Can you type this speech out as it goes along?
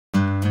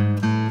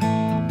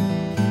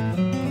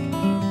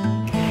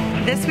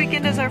This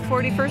weekend is our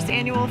 41st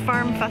annual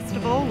Farm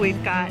Festival.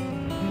 We've got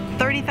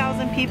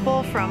 30,000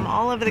 people from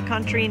all over the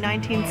country,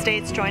 19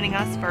 states joining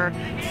us for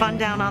fun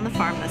down on the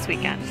farm this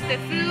weekend. The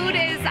food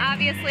is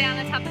obviously on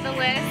the top of the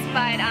list,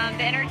 but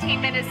the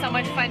entertainment is so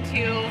much fun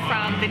too,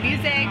 from the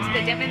music to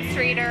the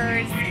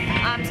demonstrators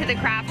to the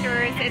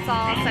crafters. It's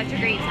all such a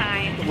great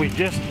time. We've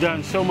just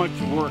done so much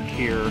work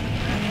here,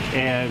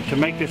 and to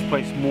make this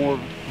place more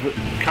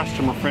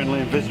customer friendly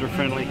and visitor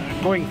friendly.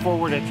 Going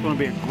forward, it's going to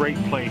be a great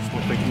place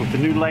with the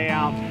new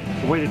layout,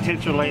 the way the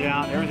tents are laid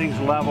out, everything's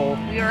level.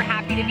 We were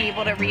happy to be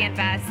able to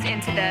reinvest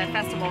into the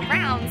festival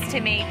grounds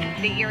to make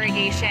the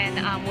irrigation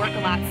work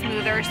a lot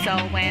smoother, so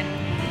when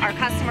our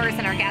customers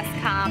and our guests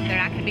come, they're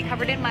not going to be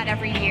covered in mud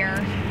every year.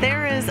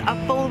 There is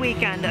a full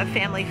weekend of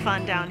family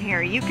fun down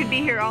here. You could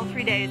be here all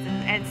 3 days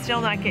and still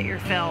not get your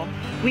fill.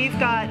 We've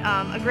got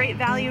a great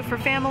value for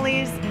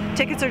families.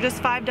 Tickets are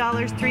just $5,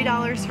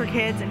 $3 for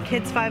kids, and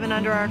kids 5 and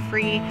under are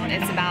free.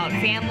 It's about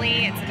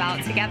family, it's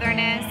about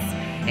togetherness,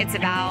 it's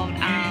about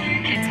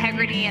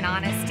integrity and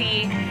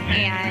honesty,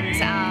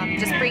 and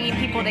just bringing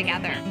people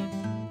together.